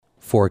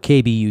For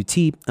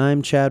KBUT,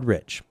 I'm Chad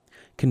Rich.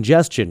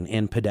 Congestion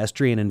and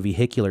pedestrian and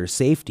vehicular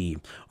safety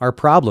are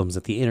problems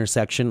at the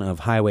intersection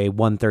of Highway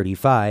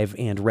 135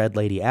 and Red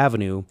Lady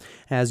Avenue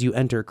as you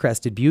enter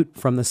Crested Butte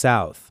from the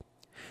south.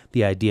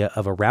 The idea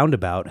of a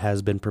roundabout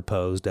has been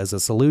proposed as a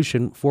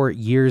solution for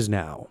years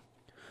now.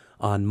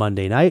 On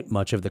Monday night,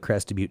 much of the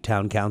Crested Butte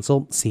Town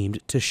Council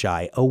seemed to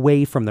shy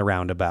away from the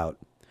roundabout.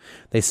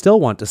 They still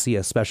want to see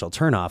a special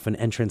turnoff and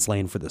entrance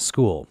lane for the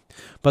school,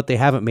 but they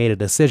haven't made a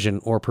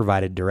decision or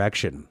provided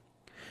direction.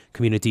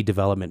 Community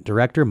Development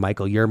Director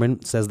Michael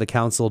Yerman says the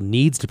council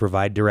needs to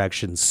provide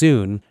direction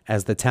soon,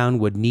 as the town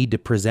would need to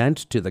present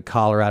to the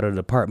Colorado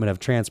Department of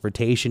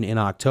Transportation in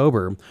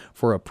October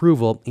for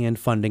approval and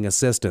funding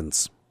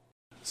assistance.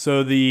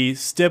 So the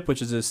STIP,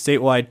 which is a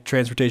statewide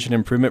transportation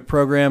improvement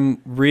program,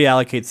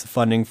 reallocates the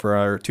funding for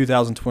our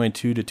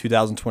 2022 to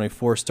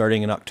 2024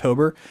 starting in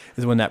October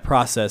is when that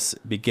process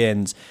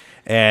begins.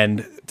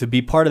 And to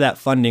be part of that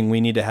funding,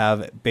 we need to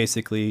have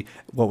basically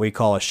what we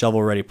call a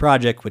shovel-ready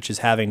project, which is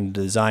having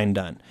design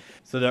done.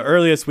 So the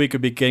earliest we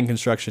could begin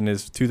construction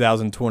is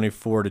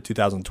 2024 to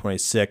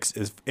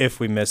 2026 if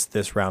we miss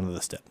this round of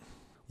the STIP.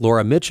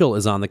 Laura Mitchell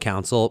is on the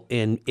council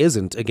and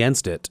isn't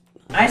against it.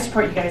 I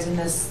support you guys in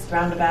this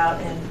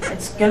roundabout, and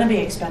it's going to be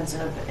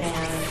expensive,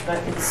 but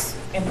it's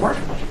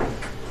important.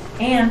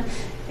 And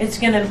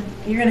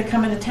you're going to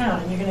come into town,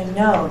 and you're going to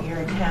know you're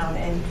in town,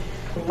 and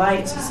the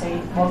lights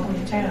say, "Welcome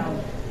to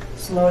town,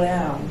 slow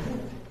down."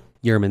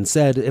 Yerman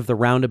said if the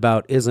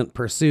roundabout isn't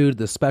pursued,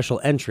 the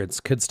special entrance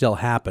could still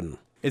happen.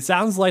 It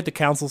sounds like the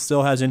council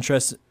still has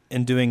interest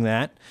in doing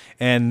that,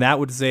 and that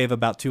would save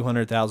about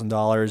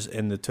 $200,000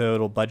 in the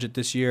total budget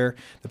this year,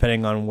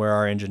 depending on where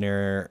our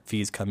engineer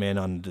fees come in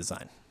on the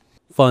design.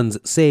 Funds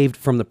saved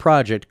from the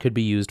project could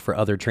be used for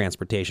other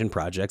transportation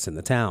projects in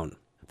the town.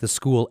 The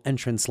school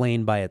entrance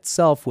lane by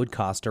itself would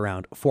cost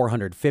around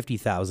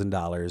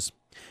 $450,000,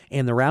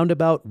 and the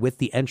roundabout with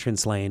the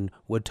entrance lane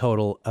would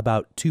total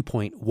about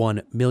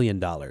 $2.1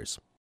 million.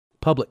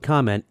 Public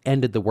comment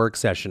ended the work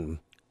session.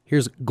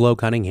 Here's Glo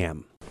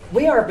Cunningham.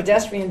 We are a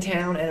pedestrian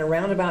town, and a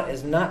roundabout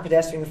is not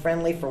pedestrian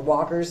friendly for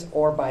walkers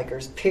or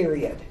bikers,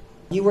 period.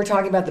 You were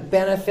talking about the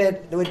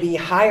benefit, there would be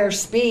higher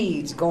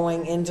speeds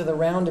going into the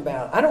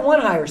roundabout. I don't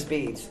want higher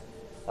speeds.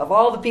 Of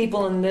all the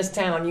people in this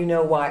town, you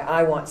know why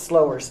I want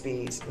slower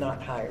speeds,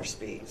 not higher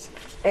speeds.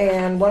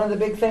 And one of the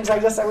big things I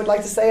guess I would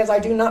like to say is I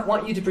do not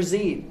want you to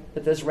proceed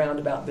with this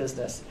roundabout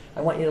business.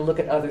 I want you to look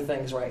at other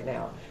things right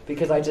now,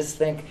 because I just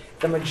think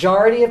the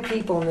majority of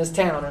people in this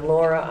town, and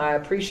Laura, I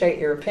appreciate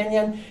your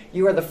opinion.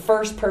 You are the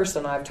first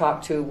person I've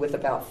talked to with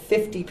about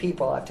 50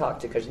 people I've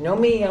talked to, because you know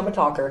me, I'm a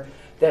talker,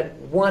 that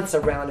wants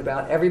a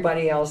roundabout.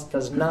 Everybody else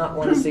does not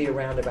want to see a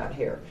roundabout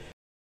here.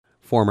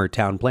 Former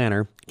town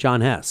planner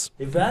John Hess.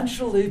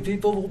 Eventually,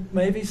 people will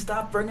maybe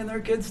stop bringing their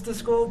kids to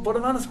school, put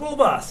them on a school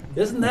bus.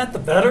 Isn't that the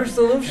better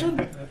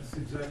solution?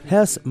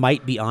 Hess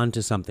might be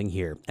onto something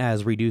here,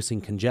 as reducing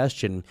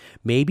congestion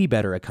may be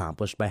better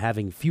accomplished by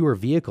having fewer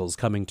vehicles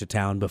coming to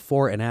town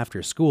before and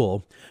after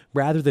school,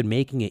 rather than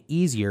making it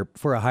easier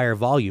for a higher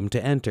volume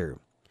to enter.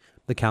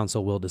 The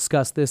council will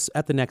discuss this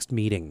at the next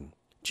meeting.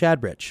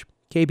 Chad Rich,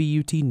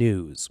 KBUT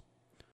News.